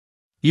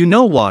You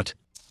know what?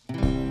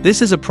 This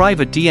is a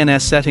private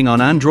DNS setting on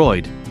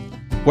Android,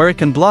 where it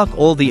can block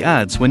all the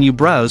ads when you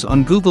browse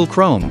on Google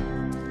Chrome.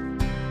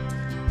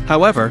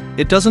 However,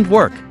 it doesn't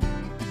work.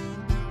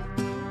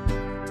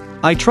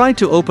 I tried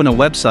to open a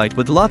website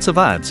with lots of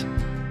ads,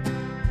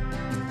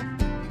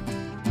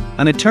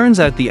 and it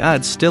turns out the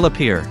ads still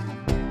appear.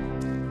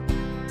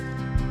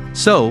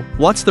 So,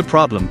 what's the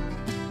problem?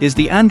 Is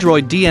the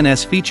Android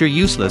DNS feature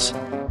useless?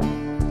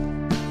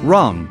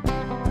 Wrong.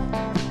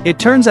 It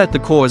turns out the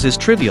cause is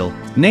trivial,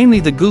 namely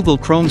the Google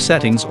Chrome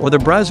settings or the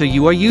browser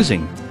you are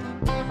using.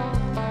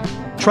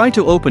 Try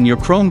to open your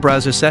Chrome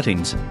browser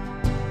settings.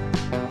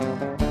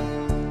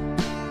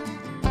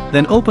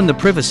 Then open the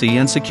Privacy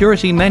and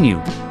Security menu.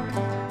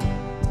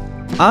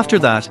 After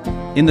that,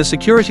 in the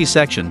Security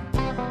section,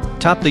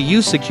 tap the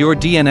Use Secure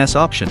DNS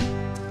option.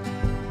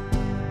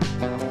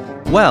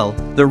 Well,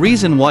 the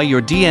reason why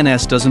your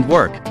DNS doesn't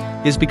work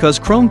is because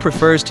Chrome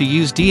prefers to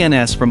use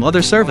DNS from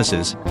other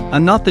services,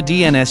 and not the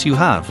DNS you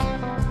have.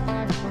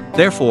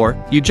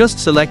 Therefore, you just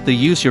select the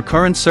Use Your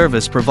Current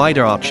Service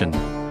Provider option,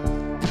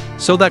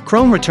 so that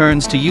Chrome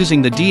returns to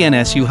using the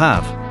DNS you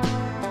have.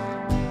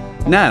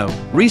 Now,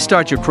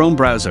 restart your Chrome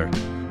browser.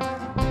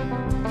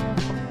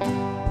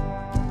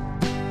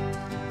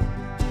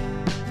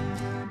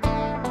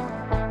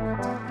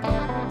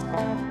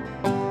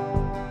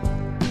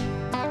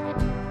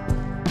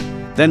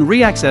 Then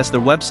re-access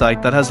the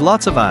website that has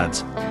lots of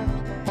ads.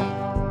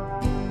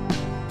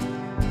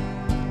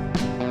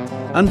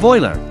 And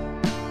voila!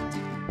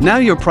 Now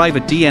your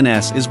private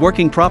DNS is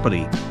working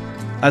properly,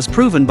 as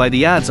proven by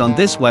the ads on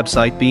this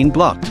website being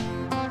blocked.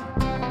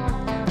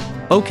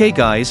 Okay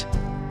guys,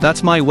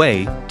 that's my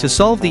way to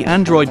solve the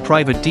Android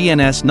private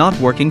DNS not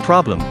working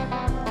problem.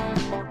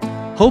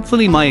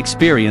 Hopefully my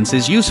experience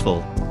is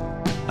useful.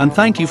 And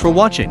thank you for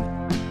watching.